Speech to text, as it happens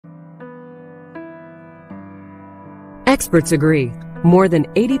Experts agree, more than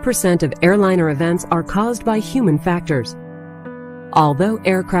 80% of airliner events are caused by human factors. Although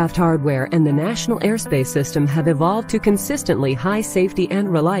aircraft hardware and the National Airspace System have evolved to consistently high safety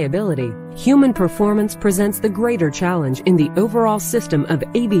and reliability, human performance presents the greater challenge in the overall system of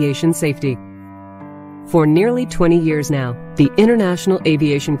aviation safety. For nearly 20 years now, the international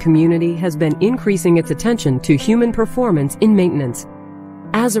aviation community has been increasing its attention to human performance in maintenance.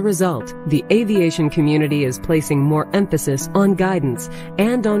 As a result, the aviation community is placing more emphasis on guidance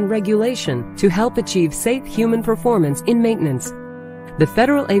and on regulation to help achieve safe human performance in maintenance. The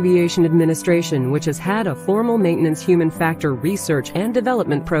Federal Aviation Administration, which has had a formal maintenance human factor research and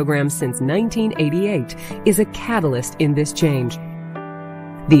development program since 1988, is a catalyst in this change.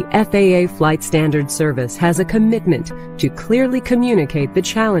 The FAA Flight Standards Service has a commitment to clearly communicate the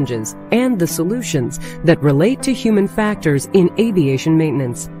challenges and the solutions that relate to human factors in aviation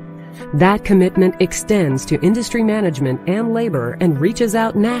maintenance. That commitment extends to industry management and labor and reaches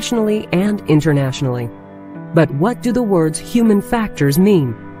out nationally and internationally. But what do the words human factors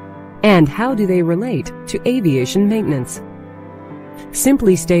mean? And how do they relate to aviation maintenance?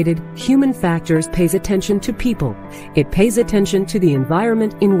 Simply stated, human factors pays attention to people. It pays attention to the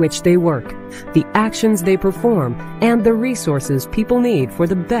environment in which they work, the actions they perform, and the resources people need for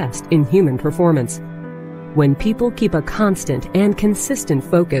the best in human performance. When people keep a constant and consistent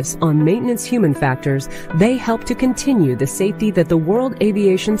focus on maintenance human factors, they help to continue the safety that the world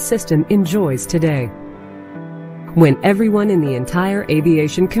aviation system enjoys today. When everyone in the entire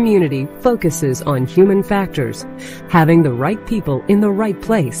aviation community focuses on human factors, having the right people in the right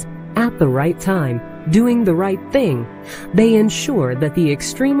place, at the right time, doing the right thing, they ensure that the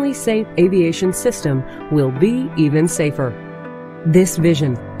extremely safe aviation system will be even safer. This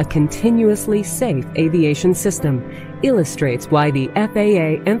vision, a continuously safe aviation system, illustrates why the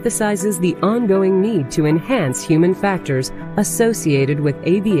FAA emphasizes the ongoing need to enhance human factors associated with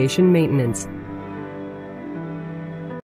aviation maintenance.